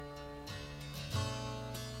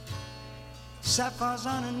Sapphires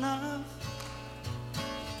aren't enough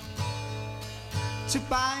to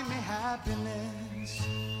buy me happiness.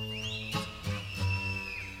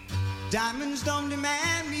 Diamonds don't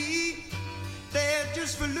demand me, they're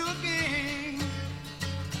just for looking.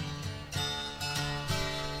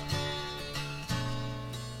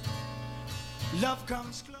 Love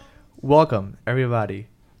comes close. Welcome, everybody,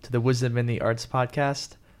 to the Wisdom in the Arts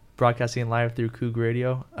podcast, broadcasting live through Coug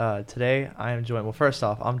Radio. Today, I am joined, well, first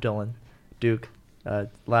off, I'm Dylan Duke.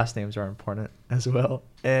 Last names are important as well.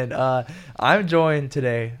 And I'm joined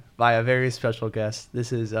today by a very special guest.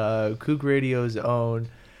 This is Coug Radio's own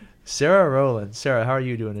Sarah Rowland. Sarah, how are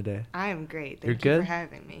you doing today? I am great. You're Thank you good? for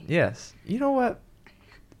having me. Yes. You know what?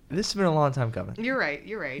 This has been a long time coming. You're right.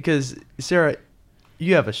 Because, Sarah,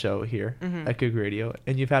 you have a show here Mhm. at Coug Radio,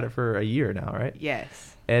 and you've had it for a year now, right?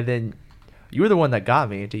 Yes. And then you were the one that got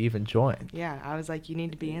me to even join. Yeah, I was like, you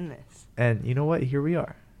need to be in this. And you know what? Here we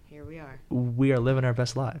are. Here we are. We are living our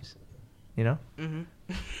best lives. You know? Mm-hmm.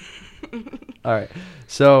 All right.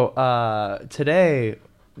 So today,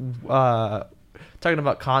 talking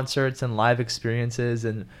about concerts and live experiences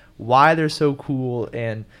and why they're so cool,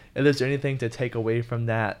 and if there's anything to take away from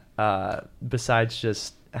that besides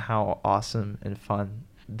just how awesome and fun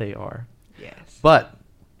they are. Yes. But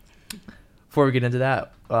before we get into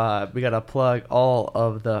that, we got to plug all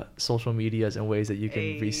of the social medias and ways that you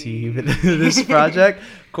can receive this project.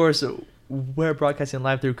 Of course, we're broadcasting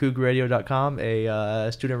live through CougRadio.com, a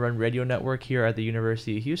student-run radio network here at the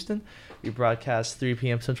University of Houston. We broadcast 3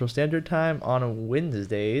 p.m. Central Standard Time on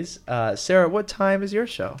Wednesdays. Sarah, what time is your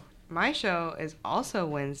show? My show is also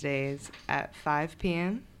Wednesdays at 5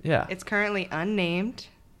 p.m. Yeah. It's currently unnamed.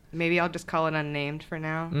 Maybe I'll just call it unnamed for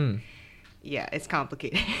now. Mm. Yeah, it's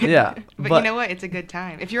complicated. Yeah, but but- you know what? It's a good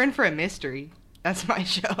time. If you're in for a mystery, that's my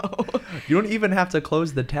show. You don't even have to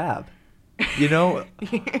close the tab. You know,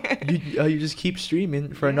 you just keep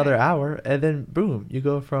streaming for another hour, and then boom, you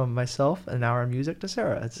go from myself, an hour of music, to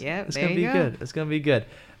Sarah. It's there gonna be you go. good. It's gonna be good.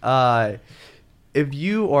 If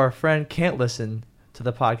you or a friend can't listen to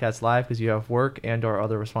the podcast live because you have work and or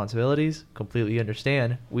other responsibilities, completely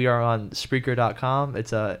understand. We are on Spreaker.com.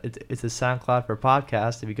 It's a SoundCloud for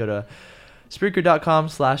podcasts. If you go to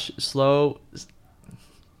Spreaker.com/slow,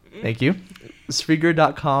 thank you.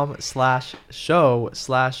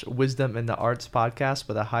 Spreaker.com/show/Wisdom in the Arts podcast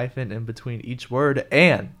with a hyphen in between each word.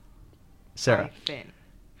 And Sarah,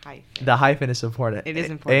 Hyphen. the hyphen is important. It is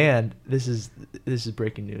important. And this is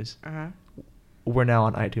breaking news. Uh-huh. We're now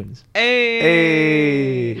on iTunes. Hey.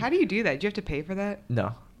 Hey. How do you do that? Do you have to pay for that?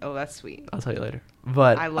 No, Oh, that's sweet. I'll tell you later.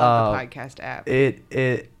 But I love the podcast app.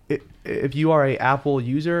 If you are a Apple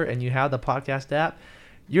user and you have the podcast app,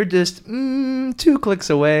 you're just 2 clicks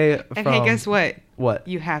away And from. hey, guess what? What?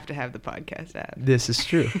 You have to have the podcast app. This is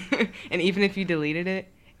true. And even if you deleted it,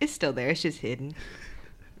 it's still there. It's just hidden.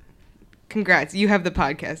 Congrats. You have the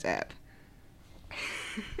podcast app.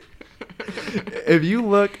 If you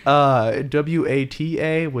look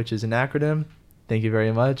WATA, which is an acronym, thank you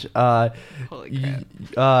very much. Holy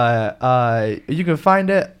crap. You can find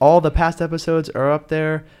it. All the past episodes are up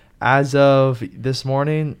there as of this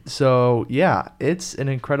morning. So yeah, it's an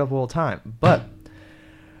incredible time. But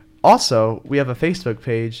also, we have a Facebook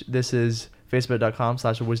page. This is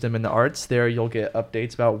facebook.com/wisdom in the arts. There you'll get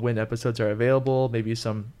updates about when episodes are available, maybe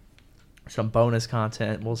some bonus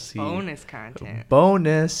content. We'll see. Bonus content.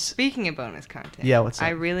 Bonus. Speaking of bonus content. Yeah, what's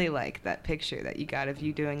I up? really like that picture that you got of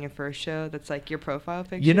you doing your first show. That's like your profile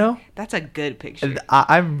picture. You know? That's a good picture.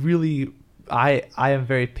 I'm really, I am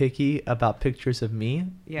very picky about pictures of me.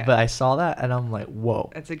 Yeah. But I saw that and I'm like, whoa.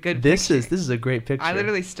 That's a good This picture. is a great picture. I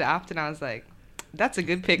literally stopped and I was like, that's a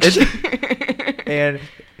good picture. And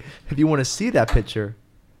if you want to see that picture,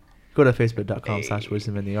 go to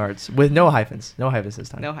facebook.com/wisdom in the arts with no hyphens. No hyphens this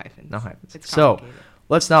time. No hyphens. No hyphens. It's So complicated.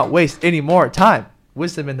 let's not waste any more time.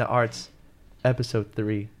 Wisdom in the Arts, episode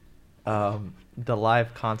 3, the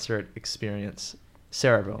live concert experience.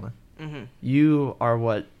 Sarah Rowland, Mhm. you are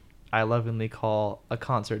what I lovingly call a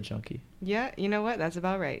concert junkie. Yeah, you know what? That's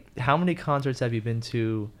about right. How many concerts have you been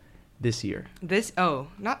to this year?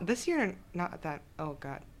 Not this year, not that. Oh,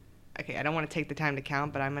 God. Okay, I don't want to take the time to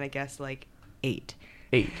count, but I'm going to guess like 8.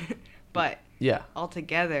 8. But Yeah.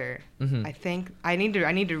 altogether, Mhm. I think I need to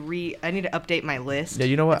update my list. Yeah,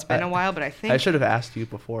 you know what? It's been a while, but I think I should have asked you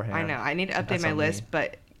beforehand. I know. I need to update That's my on list, me.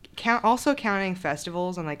 but counting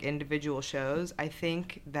festivals and like individual shows, I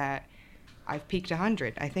think that I've peaked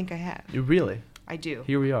 100. I think I have. You really? I do.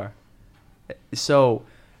 Here we are. So,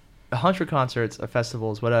 100 concerts or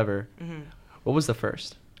festivals, whatever. Mhm. What was the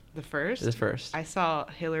first? The first? The first. I saw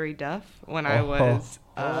Hillary Duff when I Oh. was,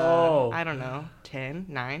 Oh. I don't know, 10,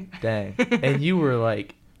 9. Dang. And you were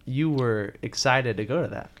like, you were excited to go to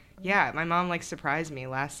that. Yeah, my mom like surprised me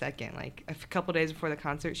last second. Like a couple days before the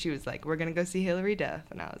concert, she was like, "We're gonna go see Hillary Duff,"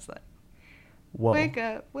 and I was like, Whoa. "Wake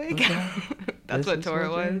up, wake Okay. up!" That's This what is tour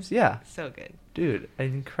what was. dreams- Yeah. So good. Dude,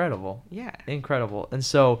 incredible. Yeah. Incredible. And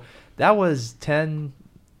so that was 10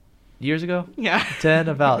 years ago? Yeah. 10,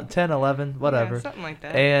 11, whatever. Yeah, something like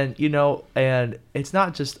that. And, you know, and it's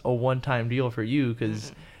not just a one-time deal for you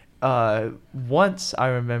because once I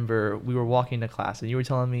remember we were walking to class and you were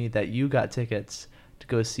telling me that you got tickets to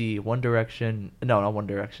go see One Direction. No, not One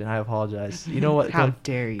Direction. I apologize. You know what? How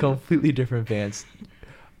dare you. Completely different bands.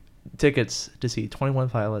 Tickets to see 21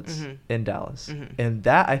 Pilots Mhm. in Dallas. Mhm. And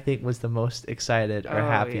that, I think, was the most excited or Oh,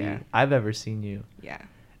 happy yeah. I've ever seen you. Yeah.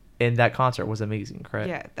 And that concert was amazing, correct?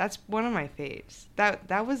 Yeah, that's one of my faves.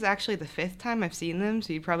 That was actually the 5th time I've seen them,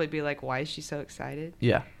 so you'd probably be like, "Why is she so excited?"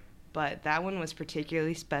 Yeah. But that one was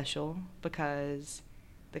particularly special because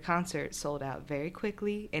the concert sold out very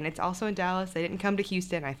quickly, and it's also in Dallas. They didn't come to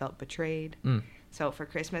Houston. I felt betrayed. Mm. So for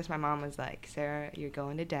Christmas, my mom was like, "Sarah, you're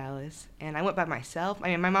going to Dallas." And I went by myself. I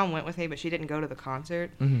mean, my mom went with me, but she didn't go to the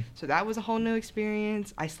concert. Mhm. So that was a whole new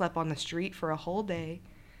experience. I slept on the street for a whole day.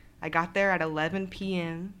 I got there at 11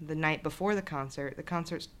 p.m. the night before the concert. The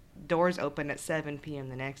concert's doors opened at 7 p.m.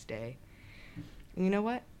 the next day. And you know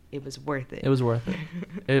what? It was worth it. It was worth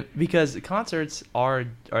it. Because concerts are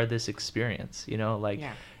this experience, you know, like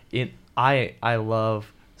Yeah. I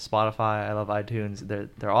love Spotify, I love iTunes.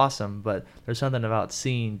 They're awesome, but there's something about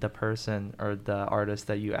seeing the person or the artist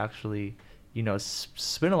that you actually, you know,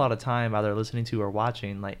 spend a lot of time either listening to or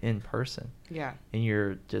watching like in person. Yeah. And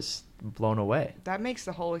you're just blown away. That makes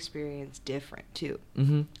the whole experience different, too.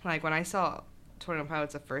 Mhm. Like, when I saw 21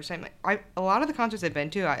 Pilots the first time, like, a lot of the concerts I've been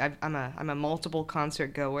to, I'm a multiple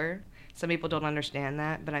concert goer. Some people don't understand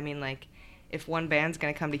that, but I mean, like, if one band's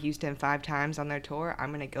going to come to Houston 5 times on their tour, I'm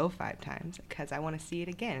going to go 5 times because I want to see it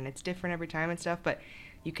again. And it's different every time and stuff, but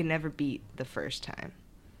you can never beat the first time.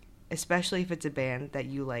 Especially if it's a band that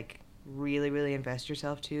you, like, really, really invest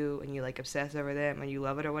yourself to and you, like, obsess over them and you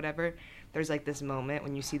love it or whatever. There's, like, this moment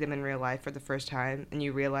when you see them in real life for the first time and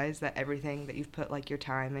you realize that everything that you've put, like, your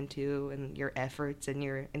time into and your efforts and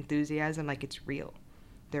your enthusiasm, like, it's real.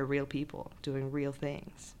 They're real people doing real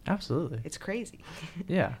things. Absolutely. It's crazy.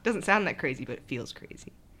 Yeah. Doesn't sound that crazy, but it feels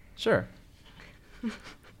crazy. Sure.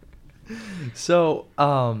 So,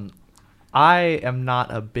 I am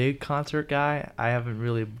not a big concert guy. I haven't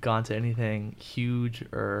really gone to anything huge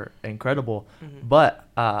or incredible. Mhm. But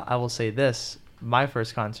I will say this: my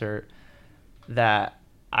first concert that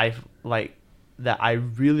I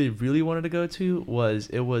really, really wanted to go to was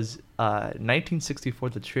 1964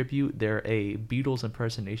 The Tribute. They're a Beatles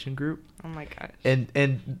impersonation group, Oh my gosh.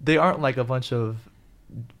 and they aren't like a bunch of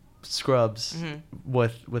scrubs Mhm.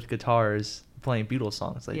 with guitars playing Beatles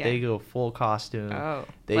songs. Like Yeah. they go full costume. Oh,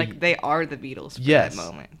 They- like they are the Beatles for Yes. that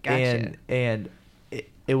moment. Gotcha. And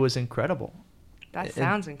it was incredible. That and-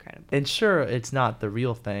 sounds incredible. And sure, it's not the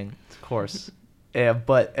real thing, of course.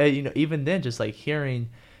 But you know, even then, just like hearing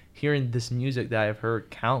this music that I've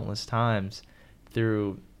heard countless times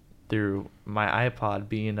through my iPod,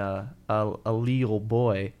 being a legal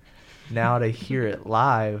boy, now to hear it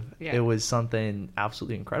live, Yeah. it was something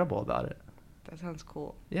absolutely incredible about it. That sounds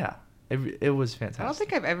cool. Yeah, it was fantastic. I don't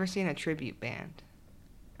think I've ever seen a tribute band.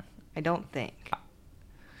 I don't think.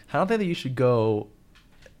 I don't think that you should go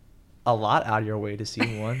a lot out of your way to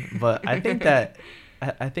see one, but I think that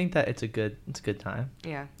it's a good time.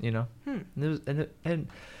 Yeah. You know, Hmm. and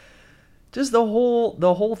just the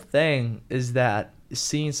whole thing is that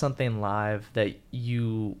seeing something live that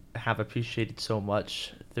you have appreciated so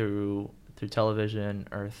much through television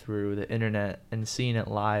or through the internet, and seeing it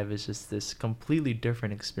live is just this completely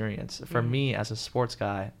different experience. For Mhm. me as a sports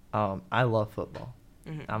guy, I love football.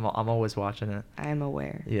 Mhm. I'm always watching it. I am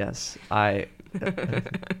aware. Yes,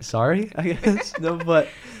 sorry, I guess. No, but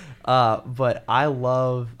I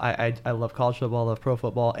love college football, I love pro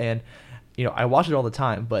football, and you know, I watch it all the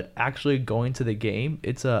time, but actually going to the game,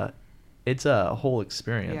 it's a whole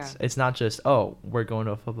experience. Yeah. It's not just, oh, we're going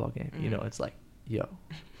to a football game. You know, Mhm. it's like, yo,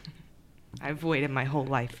 I've waited my whole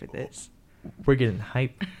life for this. we're getting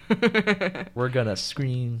hype. We're gonna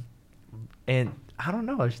scream, and I don't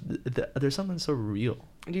know, there's something so real.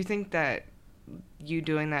 Do you think that you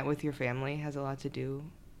doing that with your family has a lot to do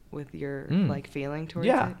with your like feeling towards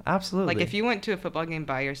Yeah, it? absolutely. Like if you went to a football game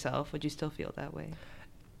by yourself, would you still feel that way?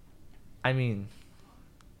 I mean,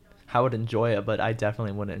 I would enjoy it, but I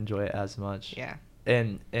definitely wouldn't enjoy it as much. Yeah.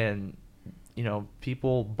 And you know,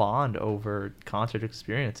 people bond over concert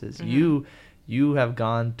experiences. Mhm. You have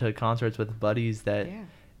gone to concerts with buddies that, Yeah.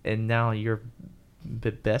 and now you're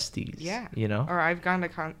besties. Yeah. You know. Or I've gone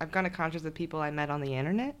to concerts with people I met on the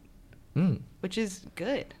internet which is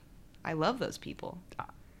good. I love those people.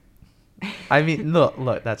 I mean,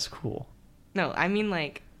 look, that's cool. No, I mean,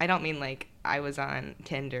 like, I don't mean, like, I was on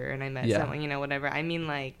Tinder and I met Yeah. someone, whatever. I mean,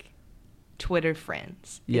 like, Twitter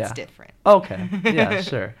friends. Yeah. It's different. Okay. Yeah,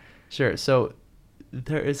 sure. So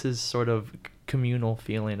there is this sort of communal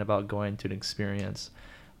feeling about going to an experience,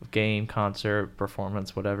 game, concert,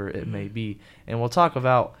 performance, whatever it may be. And we'll talk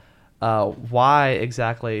about why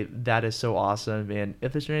exactly that is so awesome and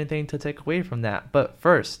if there's anything to take away from that. But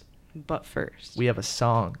first, we have a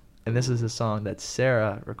song. And this is a song that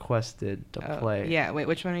Sarah requested to play. Yeah, wait,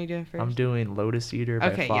 which one are you doing first? I'm doing Lotus Eater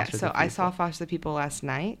by Okay, Foster yeah, so the I People. saw Foster the People last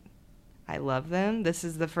night. I love them. This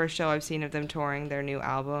is the first show I've seen of them touring their new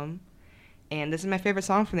album. And this is my favorite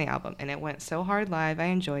song from the album. And it went so hard live. I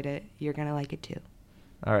enjoyed it. You're going to like it too.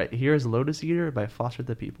 All right, here's Lotus Eater by Foster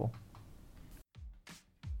the People.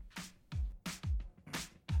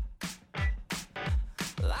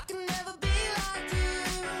 I can never be like you.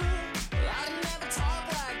 I can never talk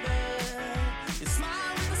like that. You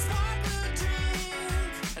smile with a sparkler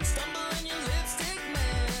drink and stumble in your lipstick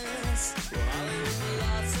mess. Well, Hollywood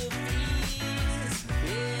philosophies,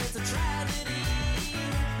 yeah, it's a tragedy.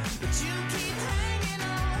 But you keep hanging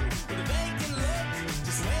on with a vacant look,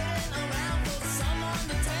 just waiting around for someone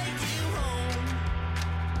to take you home.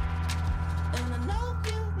 And I know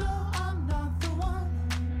I'm not the one.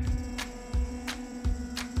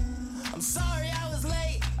 I'm sorry I was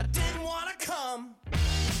late, I didn't want to come.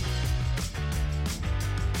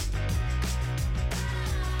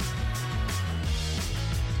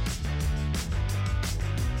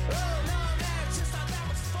 Oh no, man, just thought that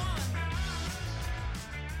was fun.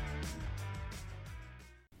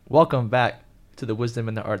 Welcome back to the Wisdom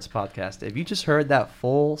in the Arts podcast. If you just heard that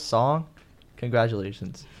full song,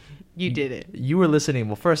 congratulations. You did it. You were listening.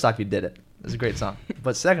 Well, first off, you did it. It's a great song.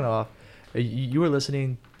 But second off, you were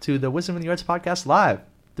listening to the Wisdom in the Arts podcast live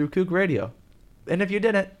through Kook Radio. And if you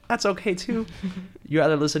didn't, that's okay too. You're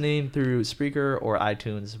either listening through Spreaker or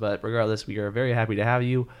iTunes. But regardless, we are very happy to have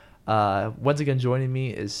you. Once again, joining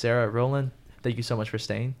me is Sarah Rowland. Thank you so much for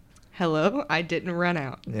staying. Hello, I didn't run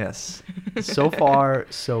out. Yes. So far,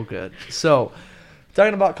 so good. So,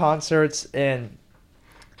 talking about concerts and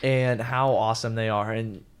how awesome they are.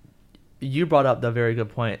 And you brought up the very good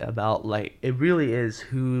point about, like, it really is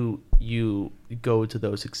who you go to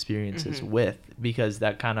those experiences with, because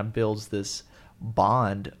that kind of builds this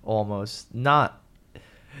bond almost. Not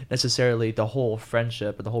necessarily the whole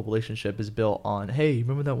friendship, but the whole relationship is built on, hey,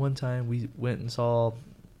 remember that one time we went and saw,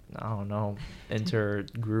 I don't know, enter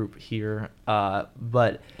group here,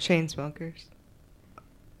 but Chainsmokers.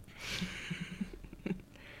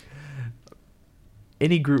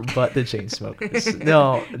 any group but the Chainsmokers.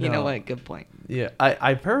 No. You know what? Good point. Yeah,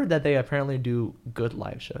 I've heard that they apparently do good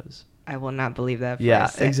live shows. I will not believe that for Yeah, a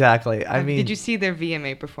second. exactly. I mean, did you see their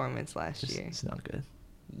VMA performance last it's, year? it's not good.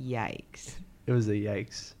 Yikes. It was a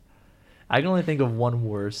yikes. I can only think of one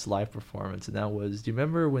worse live performance, and that was, do you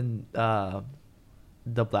remember when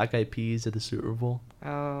the Black Eyed Peas at the Super Bowl?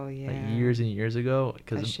 Oh, yeah. Like years and years ago?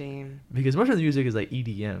 A shame. Because most of the music is like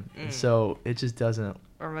EDM, and so it just doesn't.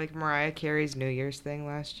 Or like Mariah Carey's New Year's thing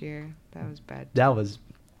last year. That was bad. That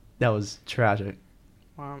was tragic.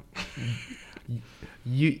 Womp.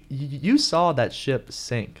 You saw that ship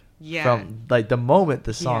sink. Yeah. From like the moment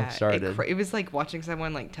the song Yeah, started. It was like watching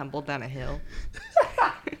someone like tumble down a hill.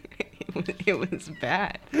 it was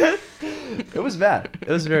bad. It was bad. It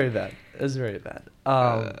was very bad. It was very bad.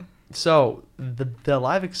 So the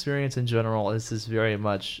live experience in general is this very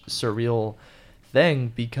much surreal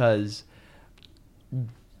thing, because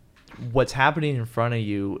what's happening in front of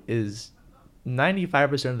you is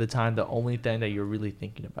 95% of the time the only thing that you're really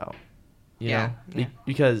thinking about. You Yeah, know? yeah.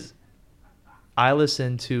 Because I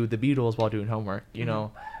listen to the Beatles while doing homework. You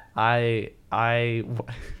know, I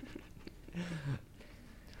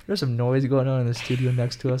there's some noise going on in the studio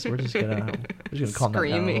next to us. We're just gonna calm that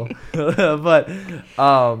down a little. But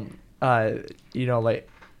you know, like,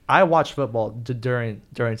 I watch football during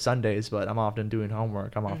Sundays, but I'm often doing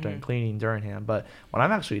homework. I'm often cleaning during him. But when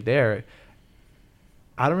I'm actually there,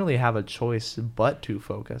 I don't really have a choice but to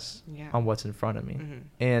focus on what's in front of me.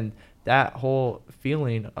 And that whole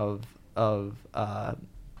feeling of I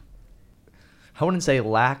wouldn't say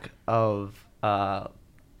lack of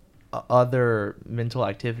other mental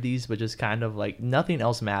activities, but just kind of like nothing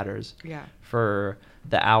else matters for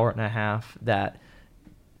the hour and a half that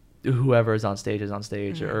whoever is on stage is on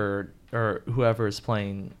stage, or whoever is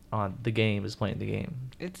playing on the game is playing the game.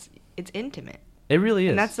 It's intimate. It really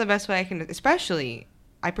is. And that's the best way I can, especially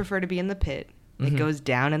I prefer to be in the pit It Mhm. goes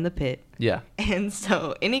down in the pit. Yeah. And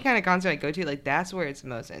so any kind of concert I go to, like, that's where it's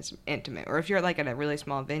most intimate. Or if you're like at a really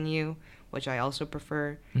small venue, which I also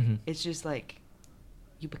prefer, Mhm. it's just like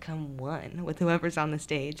you become one with whoever's on the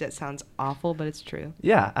stage. That sounds awful, but it's true.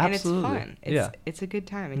 Yeah, absolutely. And it's fun. It's a good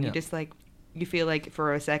time. And Yeah. you just like, you feel like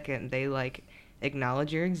for a second they like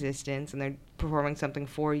acknowledge your existence and they're performing something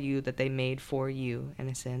for you that they made for you in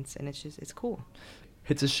a sense. And it's cool.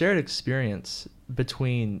 It's a shared experience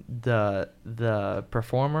between the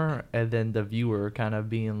performer and then the viewer, kind of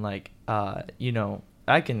being like,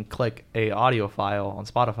 I can click a audio file on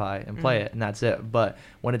Spotify and play Mhm. it, and that's it. But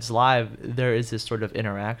when it's live, there is this sort of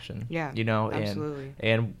interaction. Yeah, absolutely.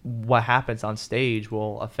 And what happens on stage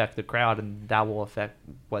will affect the crowd, and that will affect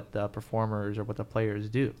what the performers or what the players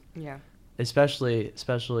do. Yeah. Especially,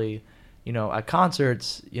 at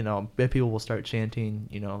concerts, people will start chanting,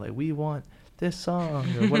 like, we want this song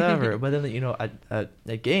or whatever. But then,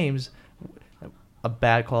 at games, a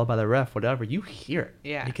bad call by the ref, whatever, you hear it.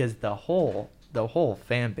 Yeah. Because the whole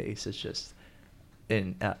fan base is just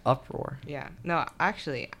in uproar. Yeah. No,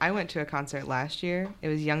 actually, I went to a concert last year. It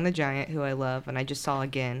was Young the Giant, who I love, and I just saw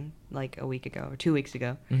again like a week ago or 2 weeks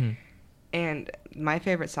ago. Mm-hmm. And my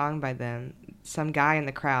favorite song by them, some guy in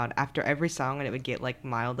the crowd, after every song and it would get like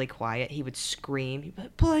mildly quiet, he would scream, he'd be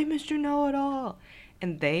like, "Play Mr. Know-It-All."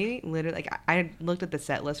 And they literally, like, I had looked at the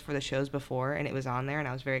set list for the shows before and it was on there and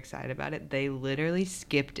I was very excited about it. They literally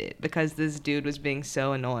skipped it because this dude was being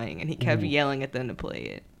so annoying and he kept Ooh. yelling at them to play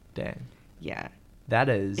it. Dang. Yeah. That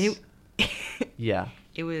is. Yeah.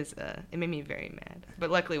 It was, it made me very mad. But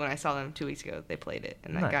luckily when I saw them 2 weeks ago, they played it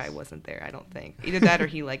and that Nice. guy wasn't there, I don't think. Either that or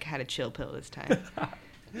he, like, had a chill pill this time.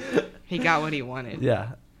 He got what he wanted.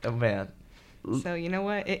 Yeah. Oh, man. So, you know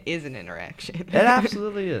what? It is an interaction. It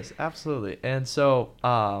absolutely is. Absolutely. And so,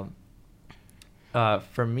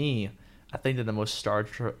 for me, I think that the most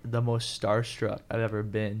starstruck I've ever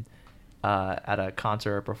been at a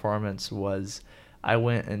concert or performance was I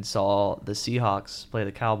went and saw the Seahawks play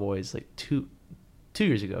the Cowboys like two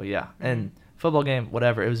years ago. Yeah. Mm-hmm. And football game,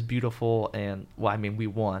 whatever. It was beautiful. And, we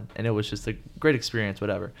won. And it was just a great experience,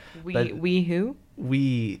 whatever. But We who?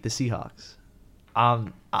 the Seahawks.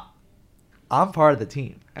 I'm part of the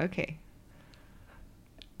team. Okay.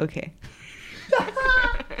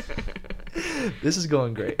 This is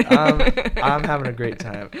going great. I'm having a great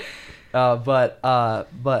time. But I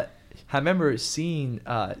remember seeing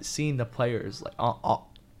the players like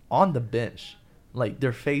on the bench, like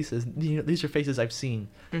their faces. These are faces I've seen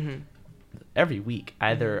Mm-hmm. every week,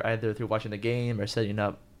 either through watching the game or setting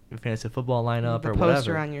up a fantasy football lineup The or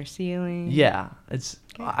poster whatever. on your ceiling. Yeah, it's.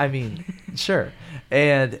 Okay. I mean, sure,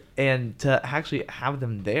 and to actually have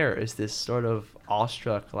them there is this sort of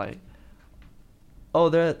awestruck, like, oh,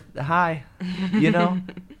 they're hi, you don't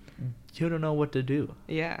know what to do.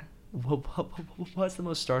 Yeah. What's the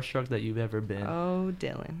most starstruck that you've ever been? Oh,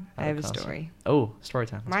 Dylan. I at have a concert? story. Oh, story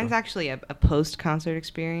time. Let's Mine's go. actually a post-concert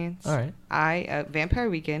experience. All right. Vampire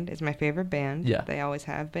Weekend is my favorite band. Yeah. They always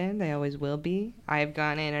have been. They always will be. I have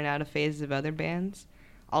gone in and out of phases of other bands.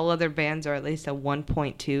 All other bands are at least a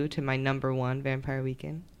 1.2 to my number one, Vampire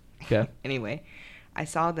Weekend. Okay. Anyway, I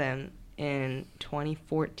saw them in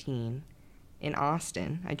 2014 in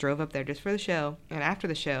Austin. I drove up there just for the show, and after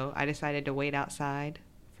the show, I decided to wait outside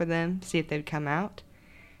for them, see if they'd come out.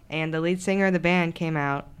 And the lead singer of the band came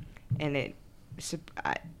out, and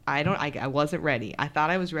I wasn't ready. I thought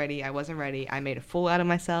I was ready. I wasn't ready. I made a fool out of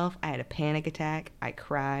myself. I had a panic attack. I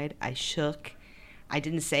cried. I shook. I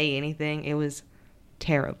didn't say anything. It was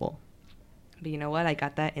terrible. But you know what? I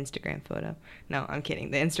got that Instagram photo. No, I'm kidding.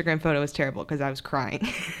 The Instagram photo was terrible because I was crying.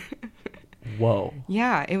 Whoa.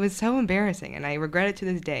 Yeah, it was so embarrassing, and I regret it to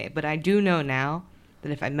this day. But I do know now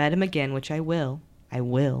that if I met him again, which I will,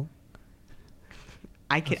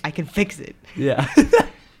 I can fix it. Yeah.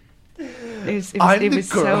 It was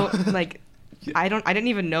so like I didn't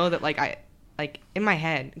even know that like in my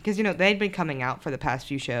head, because they'd been coming out for the past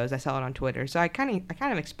few shows. I saw it on Twitter, so I kind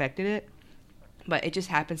of expected it, but it just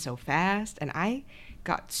happened so fast, and I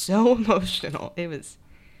got so emotional. It was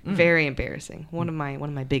very embarrassing. One of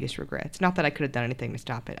my biggest regrets. Not that I could have done anything to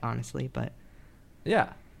stop it, honestly, but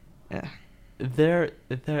Yeah. yeah. There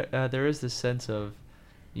is this sense of,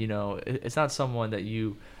 it's not someone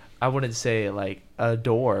that I wouldn't say like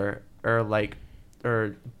adore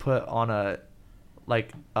or put on a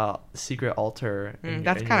secret altar.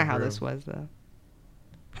 That's kind of how this was, though.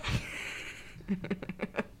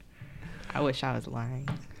 I wish I was lying.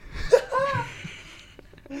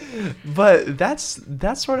 But that's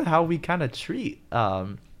sort of how we kind of treat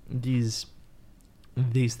these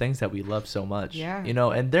things that we love so much. Yeah.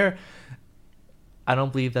 And I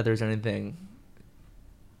don't believe that there's anything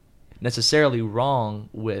necessarily wrong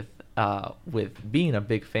with being a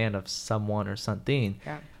big fan of someone or something.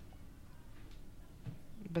 Yeah.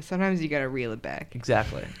 But sometimes you gotta reel it back.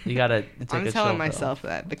 Exactly. You gotta take I'm a telling chill myself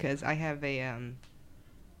that because I have a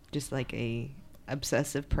just like a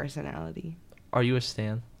obsessive personality. Are you a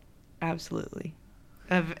stan? Absolutely.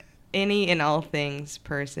 Of any and all things,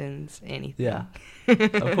 persons, anything. Yeah.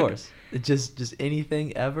 Of course. It just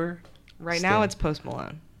anything ever. Right now Stan. it's Post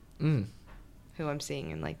Malone, Mm. who I'm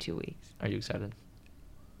seeing in like 2 weeks. Are you excited?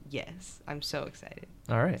 Yes, I'm so excited.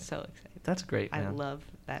 All right. So excited. That's great, man. I love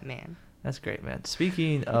that man. That's great, man.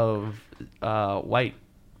 Speaking of white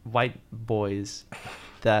boys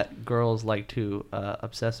that girls like to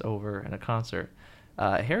obsess over in a concert,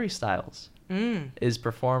 Harry Styles is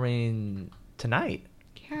performing tonight.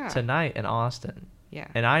 Yeah. Tonight in Austin. Yeah.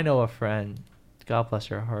 And I know a friend, God bless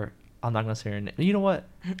her heart. I'm not gonna say her name. You know what?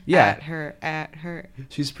 Yeah. At her.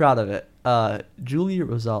 She's proud of it. Julia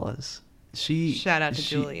Rosales. Shout out to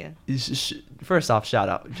Julia. First off, shout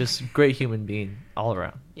out. Just great human being all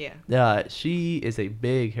around. Yeah. She is a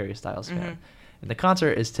big Harry Styles fan. Mhm. And the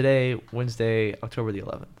concert is today, Wednesday, October the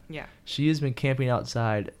 11th. Yeah. She has been camping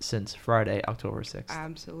outside since Friday, October 6th.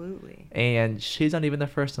 Absolutely. And she's not even the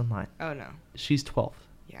first in line. Oh no. She's 12th.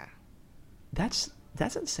 Yeah. That's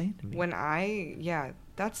insane to me.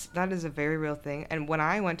 That is a very real thing. And when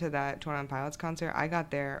I went to that 21 Pilots concert, I got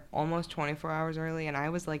there almost 24 hours early, and I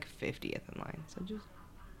was like 50th in line. So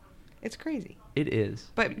it's crazy. It is.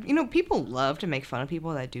 But people love to make fun of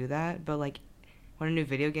people that do that. But like, when a new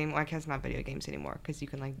video game, well, I guess not video games anymore because you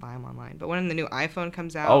can like buy them online. But when the new iPhone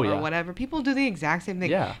comes out or whatever, people do the exact same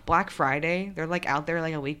thing. Yeah. Black Friday, they're like out there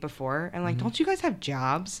like a week before, and like, don't you guys have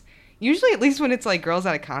jobs? Usually, at least when it's like girls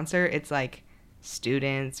at a concert, it's like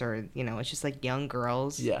students or it's just like young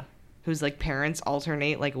girls. Yeah. Whose like parents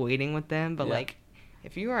alternate like waiting with them. But Yeah. like,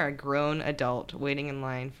 if you are a grown adult waiting in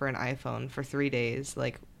line for an iPhone for 3 days,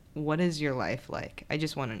 like, what is your life like? I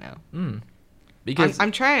just want to know. Because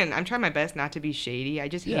I'm trying my best not to be shady. I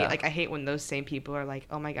just hate Yeah. I hate when those same people are like,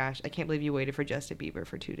 oh my gosh, I can't believe you waited for Justin Bieber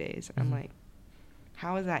for 2 days. I'm like,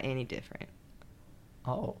 how is that any different?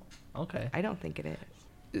 Oh, okay. I don't think it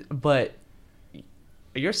is. But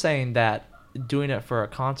you're saying that doing it for a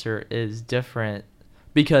concert is different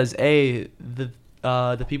because the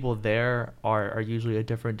people there are usually a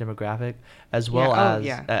different demographic as well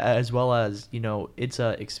as it's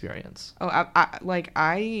a experience. Oh,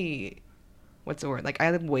 I what's the word? Like,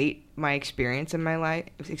 I weight my experience in my life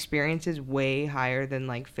experiences way higher than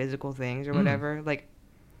like physical things or whatever. Like,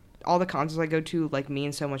 all the concerts I go to like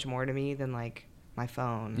mean so much more to me than like my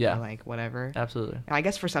phone or like whatever. Absolutely. And I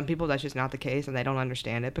guess for some people that's just not the case and they don't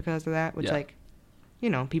understand it because of that, which like,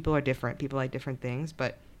 people are different. People like different things,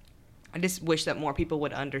 but I just wish that more people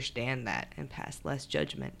would understand that and pass less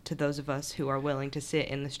judgment to those of us who are willing to sit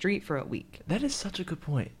in the street for a week. That is such a good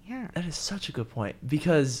point. Yeah. That is such a good point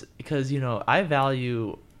because I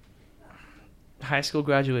value high school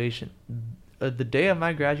graduation. The day of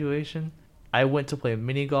my graduation, I went to play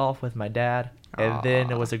mini golf with my dad, and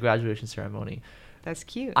then it was a graduation ceremony. That's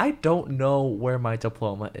cute. I don't know where my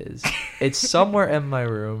diploma is. It's somewhere in my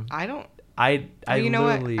room. I don't. You know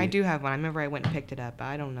what? I do have one. I remember I went and picked it up, but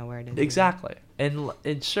I don't know where it is. Exactly. And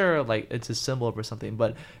sure, like, it's a symbol or something,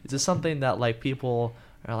 but it's just something that, like, people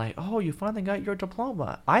are like, oh, you finally got your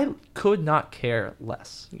diploma. I could not care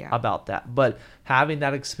less about that. But having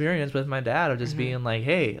that experience with my dad of just being like,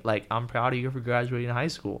 hey, like, I'm proud of you for graduating high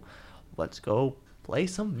school. Let's go play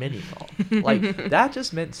some mini golf. Like, that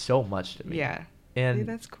just meant so much to me. Yeah. And see,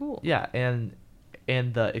 that's cool. Yeah, and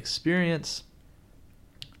the experience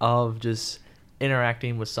of just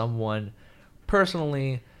interacting with someone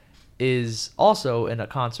personally is also in a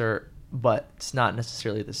concert, but it's not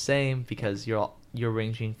necessarily the same because you're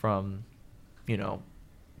ranging from,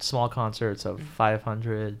 small concerts of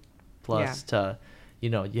 500 plus to,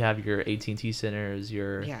 you have your AT&T centers,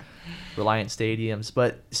 your Reliant stadiums,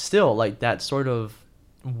 but still, like, that sort of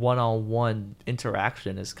one-on-one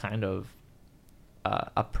interaction is kind of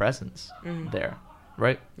a presence there,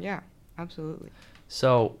 right? Yeah, absolutely.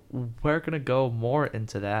 So we're going to go more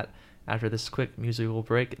into that after this quick musical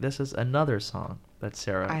break. This is another song that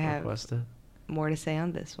Sarah requested. More to say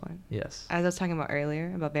on this one. Yes. As I was talking about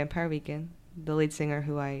earlier, about Vampire Weekend, the lead singer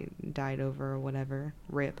who I died over or whatever,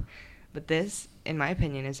 rip. But this, in my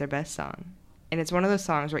opinion, is their best song. And it's one of those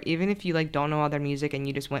songs where even if you like don't know all their music and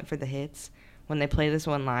you just went for the hits, when they play this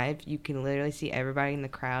one live, you can literally see everybody in the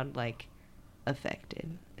crowd like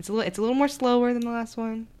affected. It's a little more slower than the last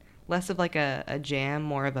one. Less of like a jam,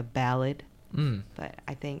 more of a ballad. But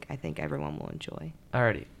I think everyone will enjoy.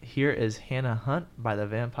 Alrighty, here is Hannah Hunt by the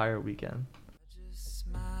Vampire Weekend. I just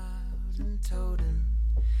smiled and told him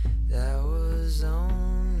That was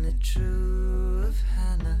only true of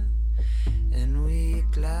Hannah, and we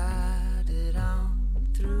glided on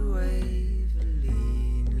through Waverly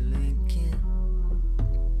and Lincoln.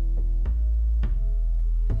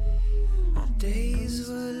 Our days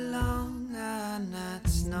were long, our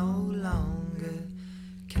nights no longer.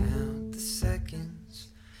 Count the seconds,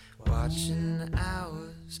 watching the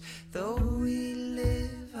hours, though we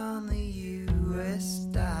live on the US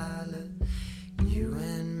dollar. You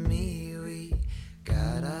and me, we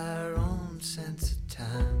got our own sense of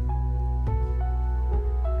time.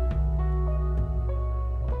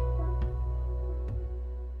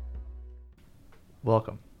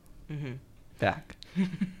 Welcome Mm-hmm. back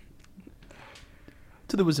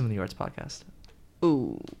to the Wisdom in the Arts podcast.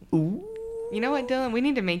 Ooh. Ooh. You know what, Dylan? We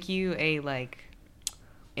need to make you a like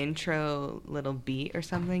intro little beat or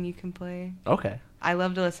something you can play. Okay. I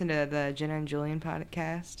love to listen to the Jenna and Julian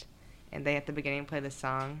podcast, and they at the beginning play the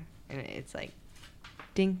song, and it's like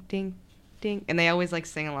ding ding ding, and they always like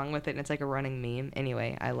sing along with it, and it's like a running meme.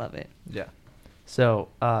 Anyway, I love it. Yeah. So,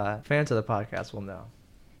 fans of the podcast will know.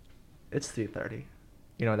 It's 3:30.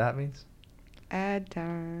 You know what that means? Ad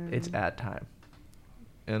time. It's ad time.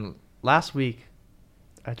 And last week,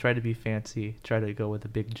 I tried to be fancy, tried to go with a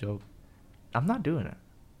big joke. I'm not doing it.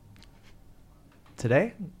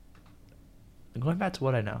 Today, I'm going back to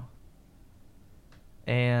what I know.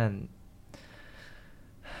 And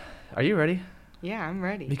are you ready? Yeah, I'm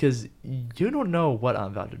ready. Because you don't know what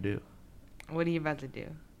I'm about to do. What are you about to do?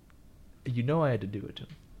 You know I had to do it, Jim.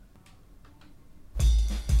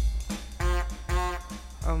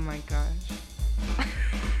 Oh my gosh.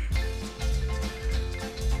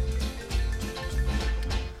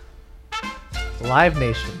 Live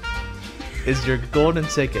Nation is your golden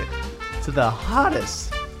ticket to the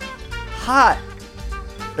hottest,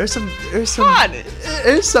 there's some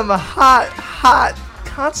hot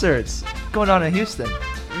concerts going on in Houston.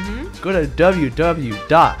 Mm-hmm. Go to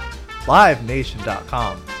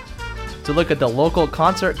www.livenation.com to look at the local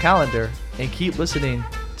concert calendar and keep listening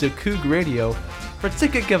to Coog Radio for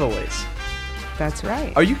ticket giveaways. That's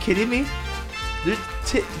right. Are you kidding me?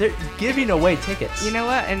 They're giving away tickets. You know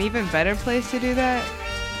what? An even better place to do that.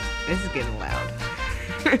 This is getting loud.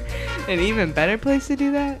 An even better place to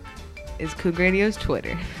do that is Coog Radio's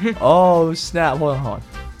Twitter. Oh snap! Hold on.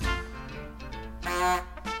 Oh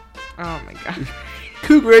my god.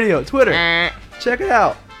 Coog Radio Twitter. Check it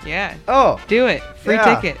out. Yeah. Oh, Do it. Free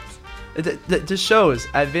Yeah. tickets. The shows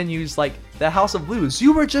at venues like the House of Blues.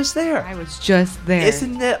 You were just there. I was just there.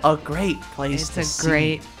 Isn't it a great place to It's a see?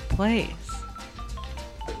 great place.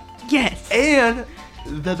 Yes. And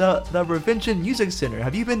the Revention Music Center.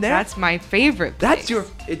 Have you been there? That's my favorite place.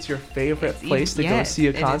 It's your favorite It's place to even- go yes, see a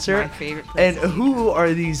it is concert. my favorite place And to see a who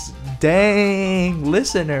are these dang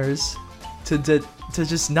listeners to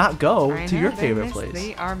just not go I to know, your they're favorite place?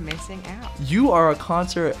 They are missing out. You are a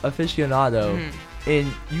concert aficionado, Mhm.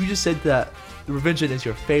 and you just said that the Revention is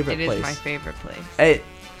your favorite It place. is my favorite place. Hey,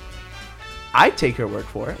 I take your word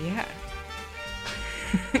for it. Yeah.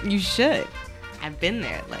 You should. I've been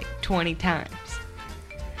there like 20 times.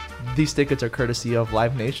 These tickets are courtesy of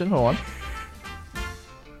Live Nation. Hold on.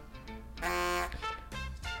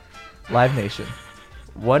 Live Nation.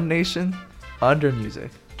 One nation under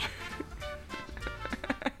music.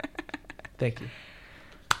 Thank you.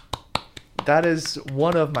 That is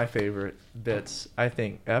one of my favorite bits, I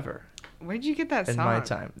think, ever Where'd you get that in song? my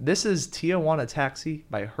time. This is Tijuana Taxi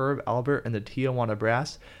by Herb Albert and the Tijuana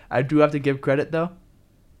Brass. I do have to give credit, though.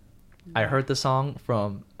 I heard the song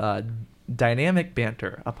from Dynamic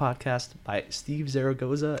Banter, a podcast by Steve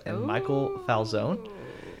Zaragoza and Michael Falzone.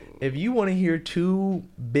 If you want to hear two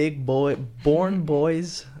born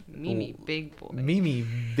boys, Mimi, big boy. Mimi,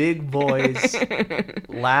 big boys,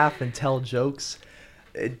 laugh and tell jokes,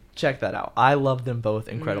 check that out. I love them both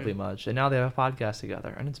incredibly much. And now they have a podcast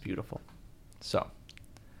together, and it's beautiful. So,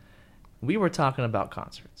 we were talking about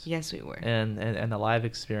concerts Yes, we were. and the live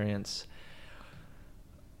experience.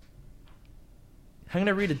 I'm going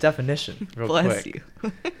to read a definition real Bless quick.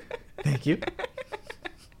 you. Thank you.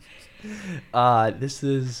 This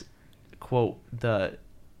is, quote, the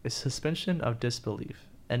suspension of disbelief.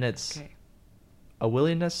 And it's Okay. a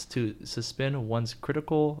willingness to suspend one's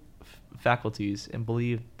critical faculties and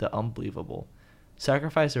believe the unbelievable.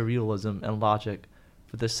 Sacrifice of realism and logic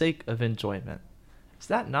for the sake of enjoyment. Is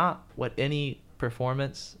that not what any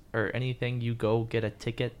performance or anything you go get a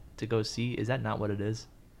ticket to go see, is that not what it is?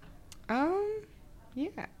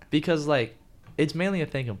 Yeah. Because, like, it's mainly a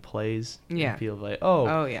thing of plays. Yeah. And people like, oh,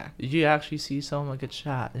 Oh, yeah. you actually see someone get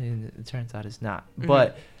shot, and it turns out it's not. Mhm.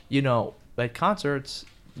 But, you know, like concerts,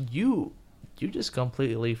 you you just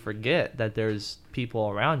completely forget that there's people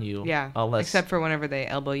around you. Yeah. Unless Except for whenever they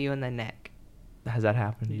elbow you in the neck. has that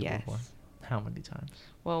happened to you Yes. before? How many times?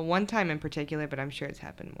 Well, one time in particular, but I'm sure it's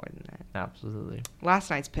happened more than that. Absolutely. Last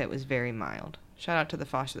night's pit was very mild. Shout out to the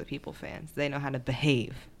Foster the People fans. They know how to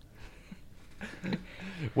behave.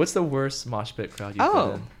 What's the worst mosh pit crowd you've been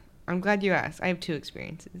Oh, in? I'm glad you asked. I have two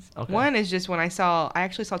experiences. Okay. One is just when I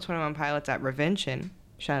actually saw 21 Pilots at Revention.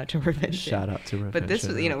 Shout out to Revention. Shout out to Revention. But this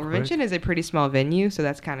was, real quick. Revention is a pretty small venue, so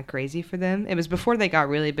that's kind of crazy for them. It was before they got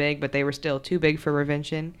really big, but they were still too big for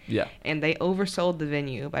Revention. Yeah. And they oversold the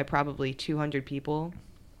venue by probably 200 people.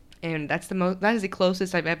 And that is the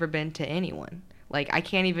closest I've ever been to anyone. Like, I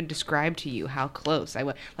can't even describe to you how close I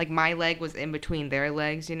was. Like, my leg was in between their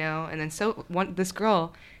legs, you know? And then this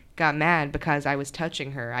girl got mad because I was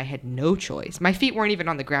touching her. I had no choice. My feet weren't even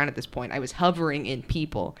on the ground at this point. I was hovering in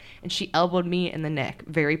people. And she elbowed me in the neck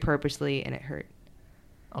very purposely, and it hurt.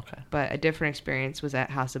 Okay. But a different experience was at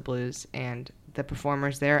House of Blues, and the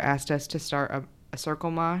performers there asked us to start a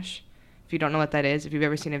circle mosh. If you don't know what that is, if you've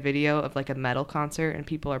ever seen a video of like a metal concert and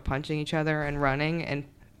people are punching each other and running and,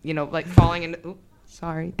 you know, like falling into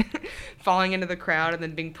falling into the crowd and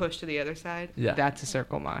then being pushed to the other side, Yeah. that's a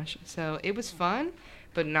circle mosh. So it was fun,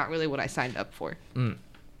 but not really what I signed up for. Mm.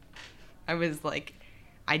 I was like,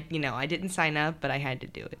 I didn't sign up, but I had to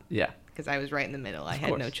do it Yeah. because I was right in the middle. I Of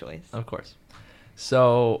had no course. choice. Of course.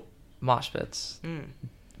 So, mosh pits. Mm.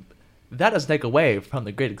 That doesn't take away from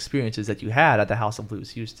the great experiences that you had at the House of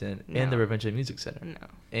Blues Houston and the No. Revention Music Center. No.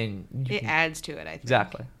 And you It can- adds to it, I think.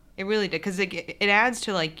 Exactly. It really did, because it adds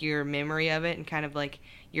to like your memory of it and kind of like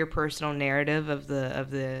your personal narrative of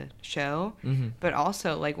the show. Mm-hmm. But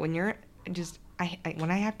also like when you're just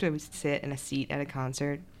when I have to sit in a seat at a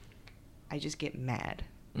concert, I just get mad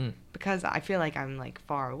Mm. because I feel like I'm like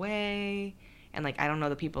far away and like I don't know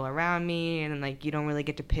the people around me and like you don't really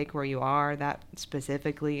get to pick where you are that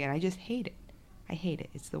specifically, and I just hate it. I hate it.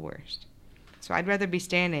 It's the worst. So I'd rather be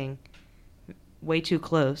standing way too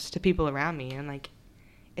close to people around me, and like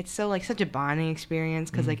it's so like such a bonding experience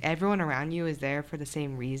because like everyone around you is there for the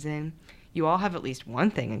same reason. You all have at least one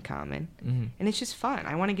thing in common, Mm-hmm. and it's just fun.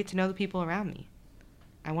 I want to get to know the people around me.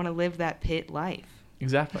 I want to live that pit life.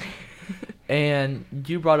 Exactly. And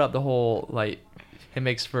you brought up the whole, like, it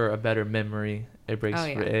makes for a better memory. It breaks Oh,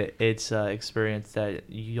 yeah. for it's an experience that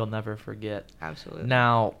you'll never forget. Absolutely.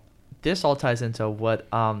 Now, this all ties into what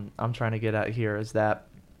I'm trying to get at here is that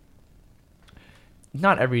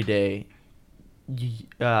not every day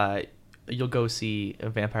you'll go see a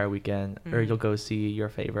Vampire Weekend or Mhm. you'll go see your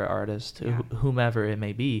favorite artist, Yeah. whomever it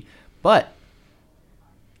may be. But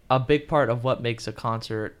a big part of what makes a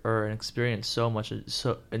concert or an experience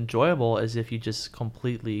so enjoyable is if you just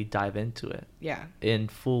completely dive into it Yeah.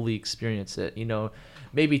 and fully experience it. You know,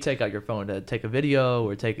 maybe take out your phone to take a video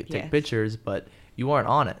or take Yes. pictures, but you aren't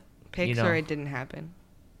on it. Pics you know? or it didn't happen.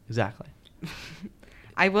 Exactly.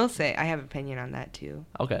 I will say I have an opinion on that too.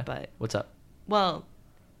 Okay. But What's up? well,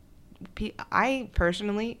 I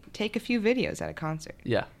personally take a few videos at a concert.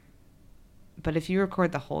 Yeah. But if you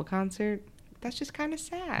record the whole concert, that's just kind of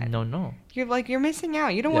sad. No. You're missing out.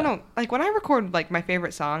 You don't Yeah. want to, like, when I record like my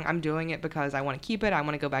favorite song, I'm doing it because I want to keep it. I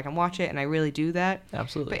want to go back and watch it, and I really do that.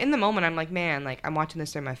 Absolutely. But in the moment, I'm like, man, like I'm watching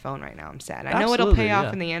this through my phone right now. I'm sad. I know it'll Absolutely, pay off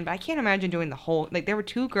yeah. in the end, but I can't imagine doing the whole. Like, there were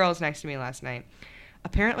two girls next to me last night.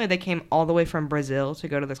 Apparently, they came all the way from Brazil to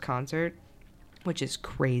go to this concert, which is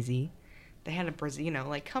crazy. They had a Brazil,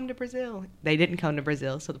 like, come to Brazil. They didn't come to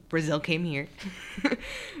Brazil, so Brazil came here.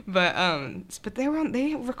 But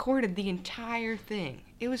they recorded the entire thing.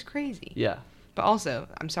 It was crazy. Yeah. But also,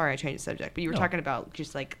 I'm sorry I changed the subject, but you were No. talking about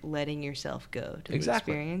just like letting yourself go to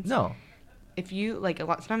Exactly. the experience. No. If you like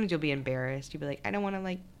sometimes you'll be embarrassed. You'll be like, I don't want to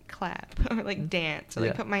like clap or like dance or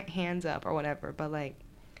like Yeah. put my hands up or whatever. But like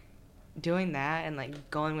doing that and like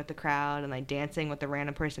going with the crowd and like dancing with the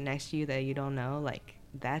random person next to you that you don't know, like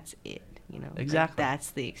that's it. Like, Exactly.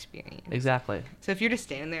 that's the experience. Exactly. So if you're just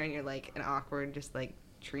standing there and you're like an awkward, just like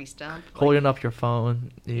tree stump, like, Holding up your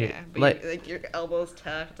phone. yeah, but Like, like your elbows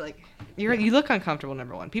tucked, like you look uncomfortable.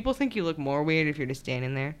 Number one, people think you look more weird if you're just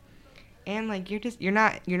standing there, and like you're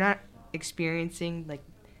not experiencing like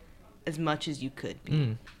as much as you could be.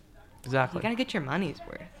 You exactly. gotta get your money's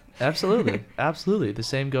worth. Absolutely. Absolutely. The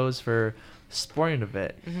same goes for sporting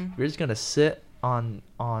event. Mhm. You're just gonna sit on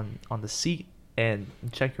the seat and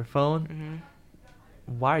check your phone.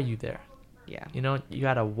 Mhm. Why are you there? Yeah. You know, you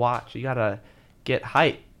gotta watch. You gotta get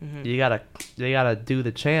hype. Mhm. You gotta do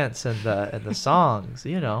the chants and the songs.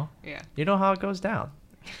 You know. Yeah. You know how it goes down.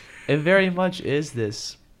 It very much is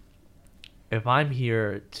this. If I'm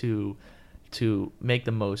here to make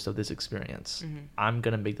the most of this experience, Mhm. I'm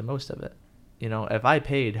gonna make the most of it. You know, if I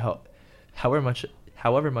paid however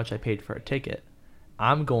much I paid for a ticket,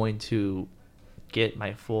 I'm going to get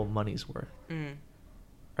my full money's worth, Mm.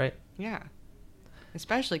 right? Yeah.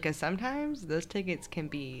 Especially because sometimes those tickets can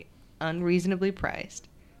be unreasonably priced.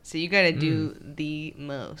 So you got to do the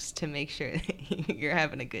most to make sure that you're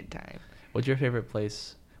having a good time. What's your favorite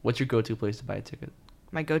place? What's your go-to place to buy a ticket?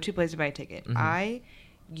 My go-to place to buy a ticket. Mhm. I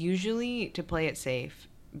usually, to play it safe,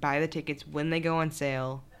 buy the tickets when they go on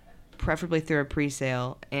sale, preferably through a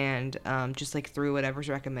pre-sale, and just like through whatever's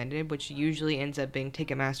recommended, which usually ends up being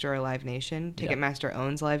Ticketmaster or Live Nation. Yeah. Ticketmaster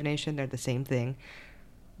owns Live Nation; they're the same thing.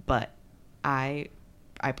 But I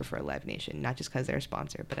prefer Live Nation, not just because they're a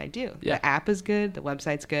sponsor, but I do. Yeah. The app is good, the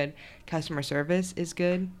website's good, customer service is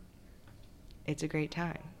good. It's a great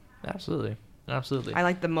time. Absolutely. I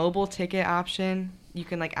like the mobile ticket option. You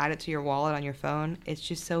can like add it to your wallet on your phone. It's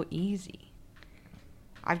just so easy.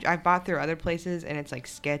 I've bought through other places and it's like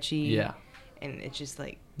sketchy. Yeah. And it's just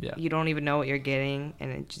like Yeah. you don't even know what you're getting,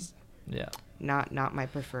 and it's just Yeah. not my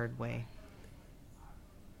preferred way.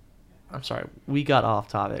 I'm sorry, we got off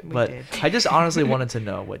topic, We but did. I just honestly wanted to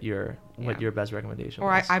know what your Yeah. best recommendation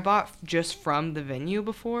Or was. I bought just from the venue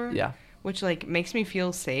before. Yeah. Which like makes me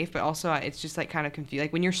feel safe, but also it's just like kind of confused.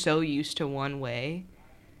 Like when you're so used to one way,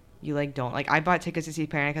 you like don't like. I bought tickets to see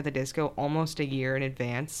Panic at the Disco almost a year in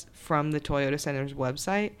advance from the Toyota Center's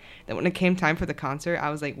website. That when it came time for the concert,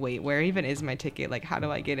 I was like, wait, where even is my ticket? Like, how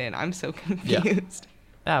do I get in? I'm so confused.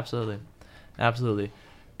 Absolutely.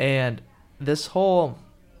 And this whole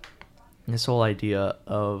idea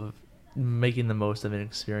of making the most of an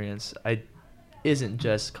experience, isn't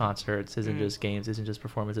just concerts, isn't just games, isn't just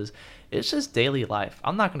performances. It's just daily life.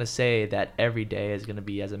 I'm not going to say that every day is going to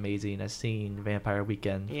be as amazing as seeing Vampire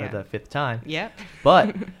Weekend Yeah. for the 5th time. Yep.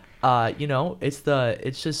 But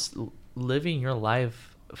it's just living your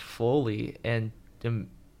life fully and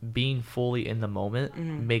being fully in the moment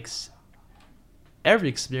Mhm. makes every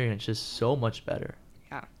experience just so much better.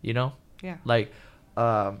 Yeah. You know? Yeah. Like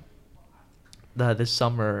this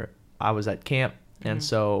summer I was at camp, and Mhm.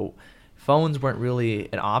 so phones weren't really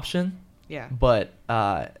an option. Yeah. But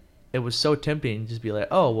it was so tempting to just be like,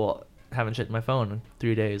 oh well, haven't checked my phone in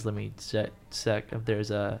 3 days. Let me check if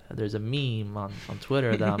there's a meme on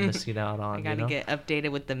Twitter that I'm missing out on. I gotta get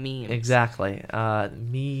updated with the memes. Exactly.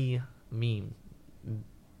 Meme.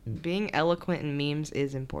 Being eloquent in memes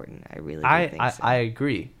is important. I really do think so. I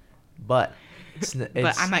agree, but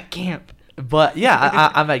but I'm at camp. But yeah,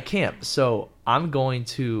 I'm at camp, so I'm going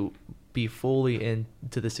to be fully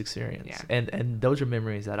into this experience. Yeah. And those are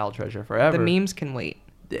memories that I'll treasure forever. The memes can wait.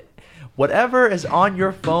 Whatever is on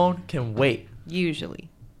your phone can wait. Usually.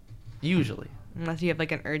 Unless you have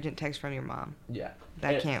like an urgent text from your mom. Yeah.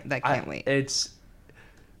 That can't wait. It's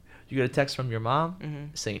you get a text from your mom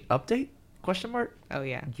Mhm. saying update ? Oh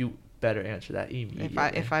yeah. You better answer that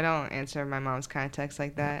immediately. If I don't answer my mom's kind of text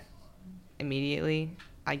like that immediately,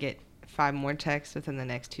 I get 5 more texts within the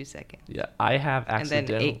next 2 seconds. Yeah, I have And then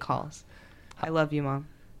accidentally 8 calls. I love you, Mom.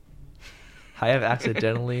 I have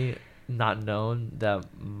accidentally not known that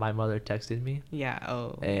my mother texted me. Yeah.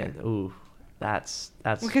 Oh. And ooh, that's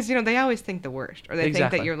Because they always think the worst, or they think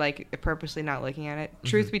Exactly. that you're like purposely not looking at it. Mhm.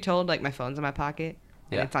 Truth be told, like my phone's in my pocket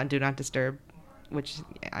and Yeah. it's on Do Not Disturb, which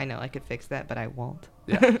I know I could fix that, but I won't.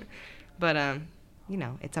 Yeah. But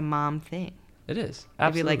it's a mom thing. it is. Maybe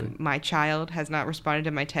Absolutely. like my child has not responded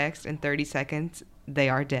to my text in 30 seconds, they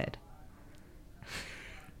are dead.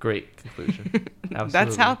 Great conclusion.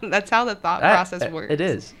 That's how the thought process works. It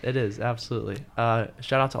is absolutely. Shout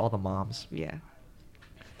out to all the moms. Yeah.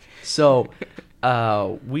 So,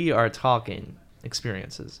 we are talking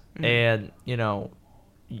experiences, Mhm. and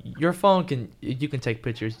your phone you can take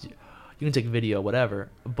pictures, you can take video, whatever.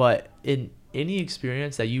 But in any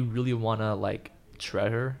experience that you really want to like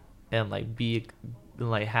treasure and like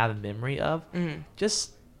have a memory of, Mhm.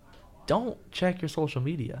 just don't check your social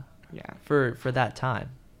media Yeah. for that time.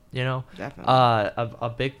 Definitely.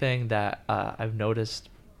 A big thing that I've noticed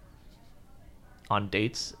on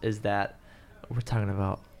dates is that we're talking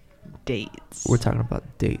about Dates.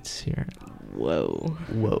 dates here. Whoa.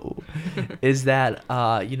 Is that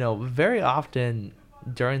very often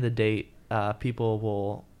during the date, people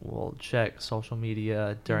will check social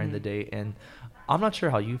media during the Mhm. date, and I'm not sure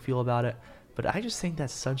how you feel about it, but I just think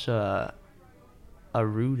that's such a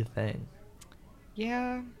rude thing.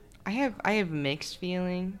 Yeah, I have mixed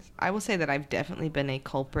feelings. I will say that I've definitely been a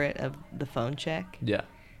culprit of the phone check. Yeah.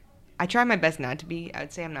 I try my best not to be. I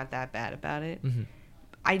would say I'm not that bad about it. Mm-hmm.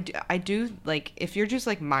 I do like if you're just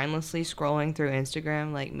like mindlessly scrolling through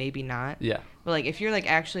Instagram, like maybe not. Yeah. But like if you're like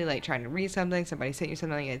actually like trying to read something, somebody sent you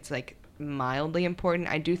something, it's like mildly important.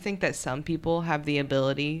 I do think that some people have the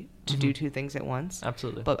ability to do two things at once.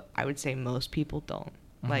 Absolutely. But I would say most people don't.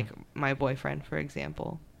 Like my boyfriend, for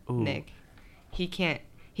example, Ooh. Nick, he can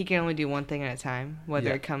only do one thing at a time, whether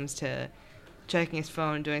Yeah. it comes to checking his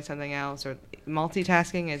phone, doing something else, or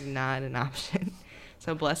multitasking is not an option.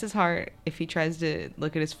 So bless his heart, if he tries to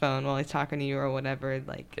look at his phone while he's talking to you or whatever,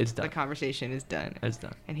 like It's done. the conversation is done. It's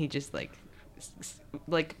done. And he just like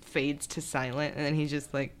fades to silent, and then he's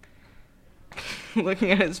just like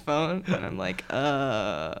looking at his phone, and I'm like,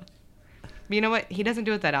 But you know what? He doesn't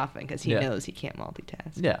do it that often because he Yeah. knows he can't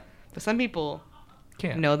multitask. Yeah. But some people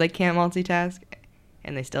Can't. know they can't multitask,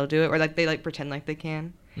 and they still do it, or like they like pretend like they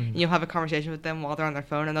can. Mhm. And you'll have a conversation with them while they're on their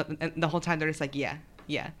phone, and the whole time they're just like, yeah,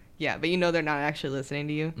 but you know they're not actually listening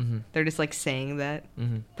to you. Mhm. They're just like saying that.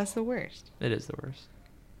 Mhm. That's the worst. It is the worst.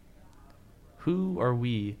 Who are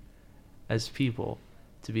we as people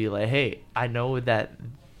to be like, hey, I know that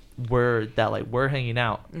we're hanging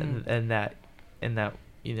out and that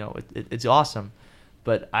it's awesome,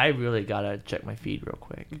 but I really gotta check my feed real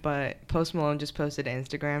quick. But Post Malone just posted to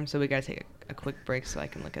Instagram, so we gotta take a quick break so I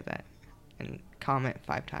can look at that and comment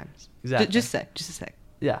 5 times. Exactly. Just a sec.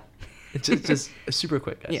 Yeah, it's just super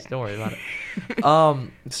quick, guys. Yeah. Don't worry about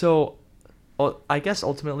it. So, I guess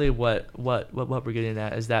ultimately what we're getting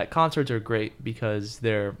at is that concerts are great because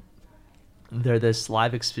they're this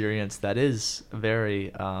live experience that is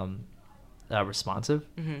very responsive,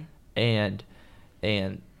 and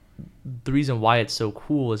the reason why it's so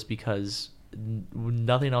cool is because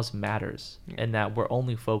nothing else matters, and that we're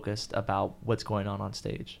only focused about what's going on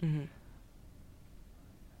stage.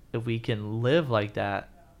 If we can live like that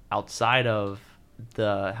outside of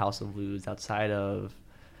the House of Blues, outside of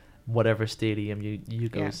whatever stadium you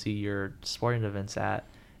go Yeah. see your sporting events at,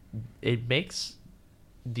 it makes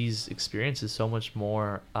these experiences so much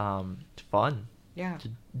more fun. Yeah.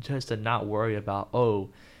 Just to not worry about, oh,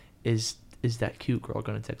 is that cute girl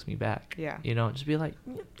gonna text me back? Yeah. Just be like,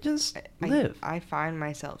 just live. I find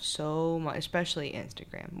myself so much, especially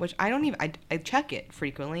Instagram, which I don't even, I check it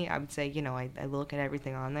frequently. I would say, I look at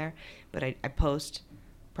everything on there, but I post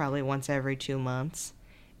probably once every 2 months.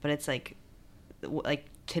 But it's like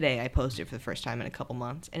today I posted for the first time in a couple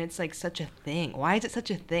months, and it's like such a thing. Why is it such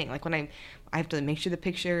a thing? Like when I have to make sure the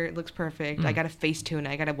picture looks perfect. I got to Facetune it.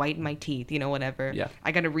 I got to whiten my teeth, whatever. Yeah.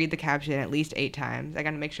 I got to read the caption at least 8 times. I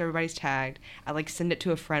got to make sure everybody's tagged. I send it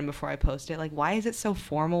to a friend before I post it. Like, why is it so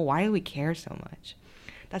formal? Why do we care so much?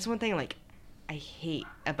 That's one thing I hate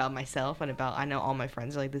about myself and about, I know all my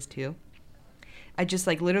friends are like this too. I just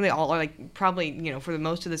literally probably, for the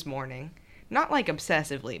most of this morning, not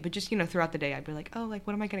obsessively, but just, throughout the day, I'd be like, oh, what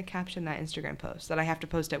am I going to caption that Instagram post that I have to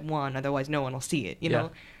post at 1, otherwise no one will see it, you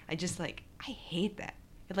know? I just I hate that.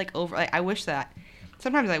 I wish that,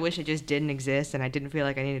 sometimes I wish it just didn't exist and I didn't feel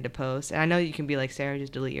like I needed to post. And I know you can be like, Sarah,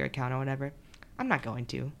 just delete your account or whatever. I'm not going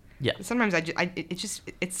to. Yeah. Sometimes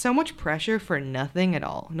it's so much pressure for nothing at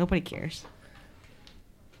all. Nobody cares.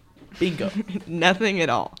 Bingo. Nothing at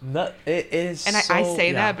all. It is. And I so- say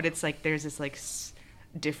yeah. that, but it's there's this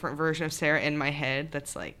different version of Sarah in my head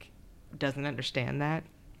that's doesn't understand that.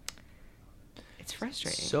 It's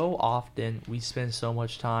frustrating. So often we spend so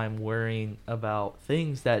much time worrying about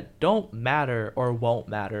things that don't matter or won't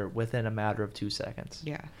matter within a matter of 2 seconds.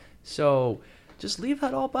 Yeah. So just leave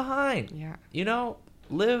that all behind. Yeah.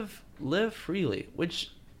 Live freely,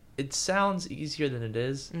 which it sounds easier than it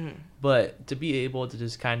is, Mhm. but to be able to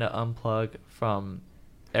just kind of unplug from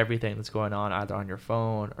everything that's going on, either on your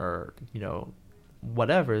phone or,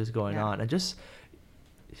 whatever is going Yeah. on, and just,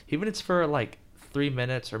 even if it's for 3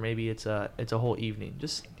 minutes or maybe it's a whole evening,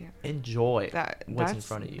 just Yeah. enjoy That's what's in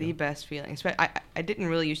front of you. the best feeling. I didn't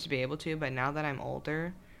really used to be able to, but now that I'm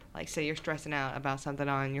older, say you're stressing out about something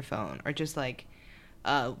on your phone, or just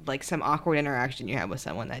some awkward interaction you had with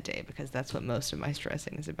someone that day, because that's what most of my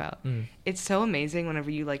stressing is about. It's so amazing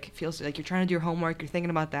whenever you feel you're trying to do your homework, you're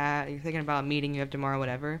thinking about that, you're thinking about a meeting you have tomorrow,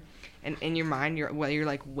 whatever, and in your mind you're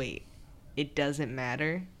like, wait, it doesn't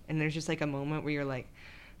matter, and there's just a moment where you're like,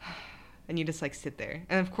 and you just sit there,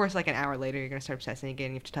 and of course an hour later you're gonna start obsessing again,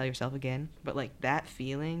 and you have to tell yourself again, but that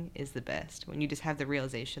feeling is the best when you just have the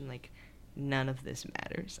realization none of this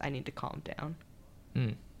matters, I need to calm down.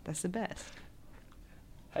 That's the best.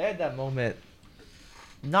 I had that moment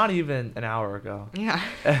not even an hour ago. Yeah.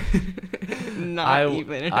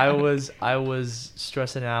 I was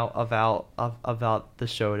stressing out about the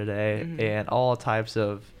show today, and all types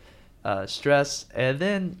of stress, and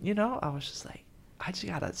then I was just like, I just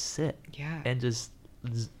gotta sit and just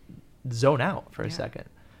zone out for a second.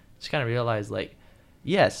 Just kind of realize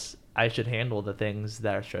yes, I should handle the things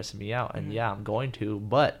that are stressing me out, and I'm going to,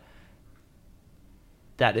 but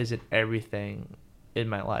that isn't everything in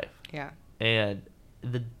my life. Yeah. And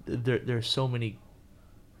there's so many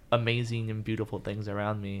amazing and beautiful things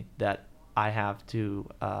around me that I have to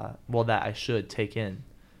that I should take in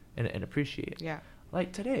and appreciate. Yeah.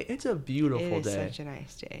 Like today, it's a beautiful It is day such a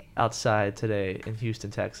nice day. outside today in Houston,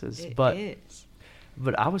 Texas. It but is.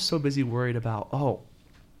 but I was so busy worried about,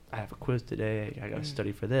 I have a quiz today. I got to Mm.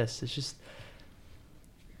 study for this. It's just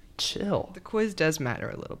chill. The quiz does matter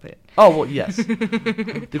a little bit. Oh, well, yes.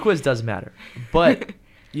 The quiz does matter. But,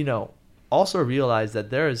 also realize that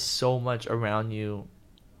there is so much around you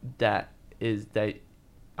that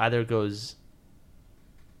either goes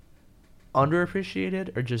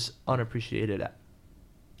underappreciated or just unappreciated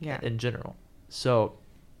Yeah. in general. So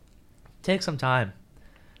take some time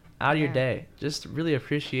out of your Yeah. day. Just really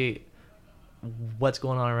appreciate what's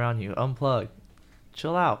going on around you. Unplug.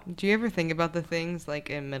 Chill out. Do you ever think about the things like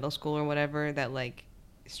in middle school or whatever that like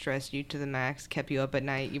stressed you to the max, kept you up at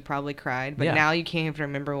night? You probably cried, but Yeah. now you can't even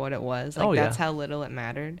remember what it was. Like Oh, that's yeah. how little it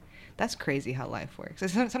mattered. That's crazy how life works.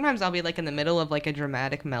 Sometimes I'll be like in the middle of like a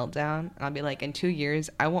dramatic meltdown, and I'll be like, in 2 years,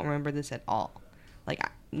 I won't remember this at all. Like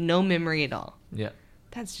no memory at all. Yeah.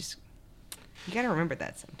 That's just, you gotta remember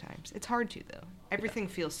that sometimes. It's hard to though. Everything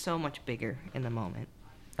feels so much bigger in the moment.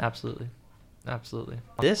 Absolutely. Absolutely.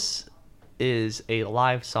 This is a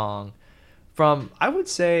live song from, I would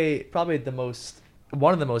say, probably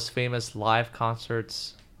one of the most famous live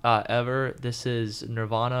concerts ever. This is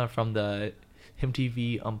Nirvana from the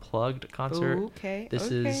MTV Unplugged concert. Okay. This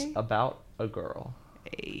is About a Girl.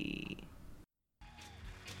 Hey.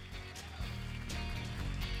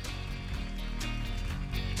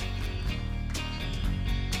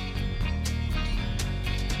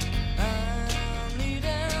 I need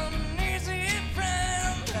an easy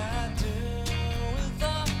friend. I do with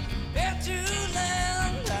all that you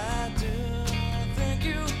lend. I do think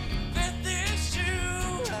you fit this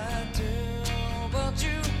shoe. I do, but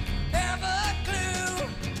you have a clue.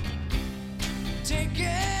 Take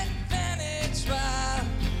advantage while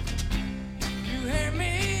you hear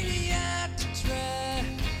me out to try.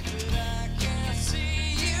 But I can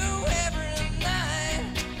see you every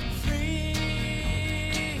night. Free.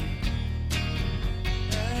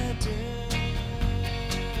 I do.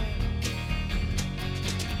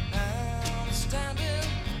 I'm standing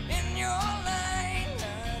in your lane.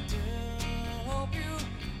 I do hope you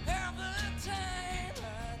have the time.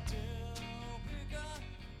 I do pick up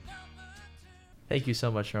number 2. Thank you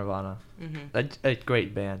so much, Nirvana. Mm-hmm. A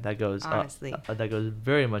great band that goes Honestly. that goes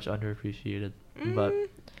very much underappreciated. But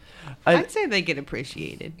I'd say they get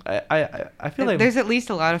appreciated. I feel like There's at least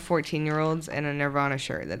a lot of 14-year-olds in a Nirvana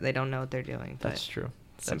shirt that they don't know what they're doing. But that's true.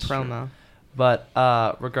 Some That's true. promo. But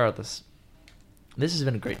regardless, this has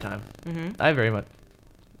been a great time. Mm-hmm.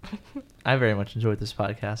 I very much enjoyed this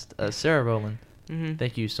podcast. Sarah Rowland, Mm-hmm.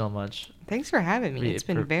 thank you so much. Thanks for having me. Yeah, It's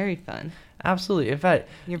been very fun. Absolutely. In fact,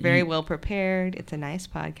 You're very you- well prepared. It's a nice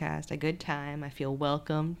podcast, a good time. I feel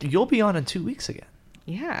welcomed. You'll be on in 2 weeks again.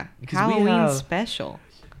 Yeah. Because we Halloween have- special.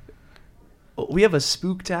 We have a A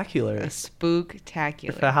spooktacular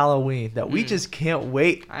spooktacular. for Halloween that we Mm. just can't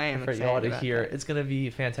wait I am for y'all excited to about hear. that. It's gonna be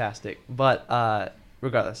fantastic. But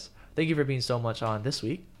regardless, thank you for being so much on this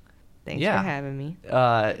week. Thanks Yeah. for having me.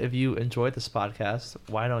 If you enjoyed this podcast,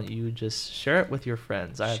 why don't you just share it with your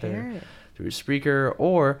friends, either Share it. through Spreaker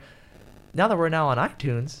or now that we're now on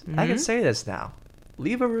iTunes, I can Mhm. say this now.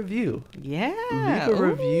 Leave a review. Yeah. Leave a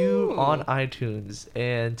review on Ooh. iTunes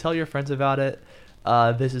and tell your friends about it.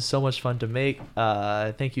 This is so much fun to make.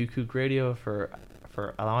 Thank you, Kook Radio, for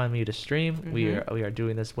allowing me to stream. We Mhm. are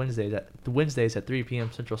doing this Wednesdays at 3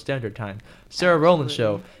 p.m. Central Standard Time. Sarah Rowland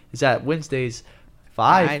Show Absolutely. is at Wednesdays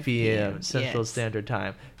 5 5 p.m. p.m., Central yes. Standard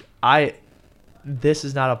Time. This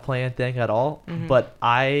is not a planned thing at all, Mhm. but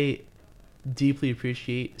I deeply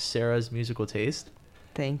appreciate Sarah's musical taste,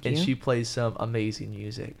 Thank you. and she plays some amazing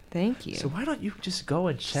music. Thank you. So why don't you just go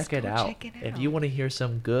and check Just it go out check it if you out. want to hear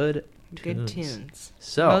some good Good tunes.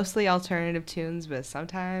 So Mostly alternative tunes, but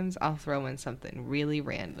sometimes I'll throw in something really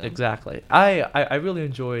random. exactly, I really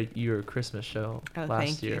enjoyed your Christmas show Oh, last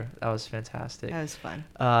thank you. year. That was fantastic. That was fun.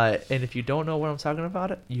 And if you don't know what I'm talking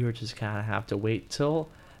about, you're just kind of have to wait till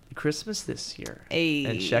Christmas this year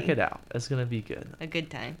and check Ayy. it out. It's gonna be good. A good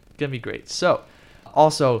time. Gonna be great. So,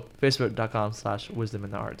 also facebook.com/wisdom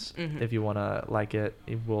in the arts. Mhm. If you wanna like it,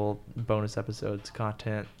 it will bonus episodes,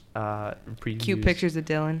 content, previews. Cute pictures of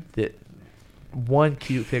Dylan. One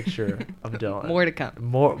cute picture of Dylan. More to come.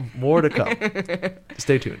 More to come.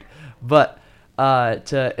 Stay tuned. But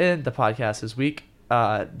to end the podcast this week,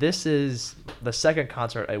 this is the second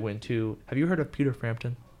concert I went to. Have you heard of Peter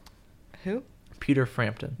Frampton? Who? Peter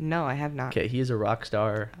Frampton. No, I have not. Okay, he is a rock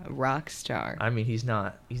star. A rock star. I mean, he's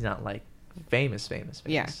not like famous.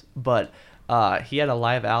 Yeah. But he had a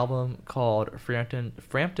live album called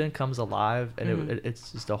Frampton Comes Alive, and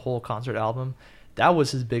it's just a whole concert album. That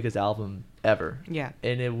was his biggest album ever. Yeah.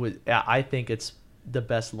 And I think it's the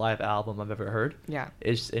best live album I've ever heard. Yeah.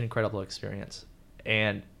 It's an incredible experience.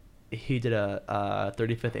 And he did a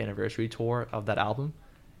 35th anniversary tour of that album,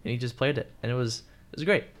 and he just played it, and it was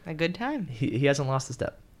great. A good time. He hasn't lost a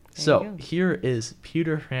step. There you So go. here is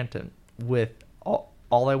Peter Frampton with All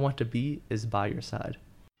I Want to Be Is By Your Side.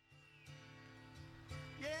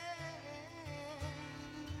 Yeah.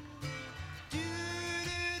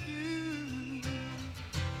 Do-do-do.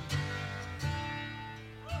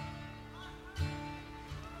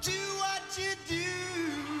 Do what you do,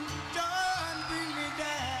 don't bring me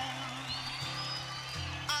down.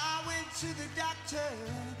 I went to the doctor,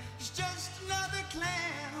 he's just another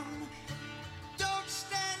clown. Don't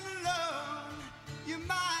stand alone, you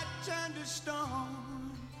might turn to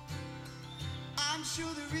stone. I'm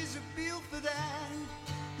sure there is a bill for that.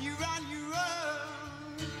 You're on your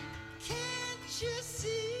own. Can't you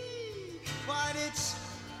see what it's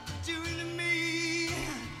doing to me?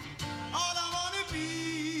 All I wanna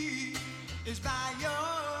be is by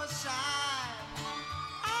your side.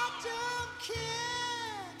 I don't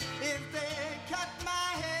care if they cut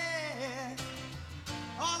my hair.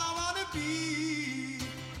 All I wanna be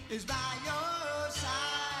is by your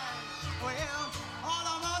side. Well, all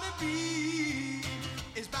I wanna be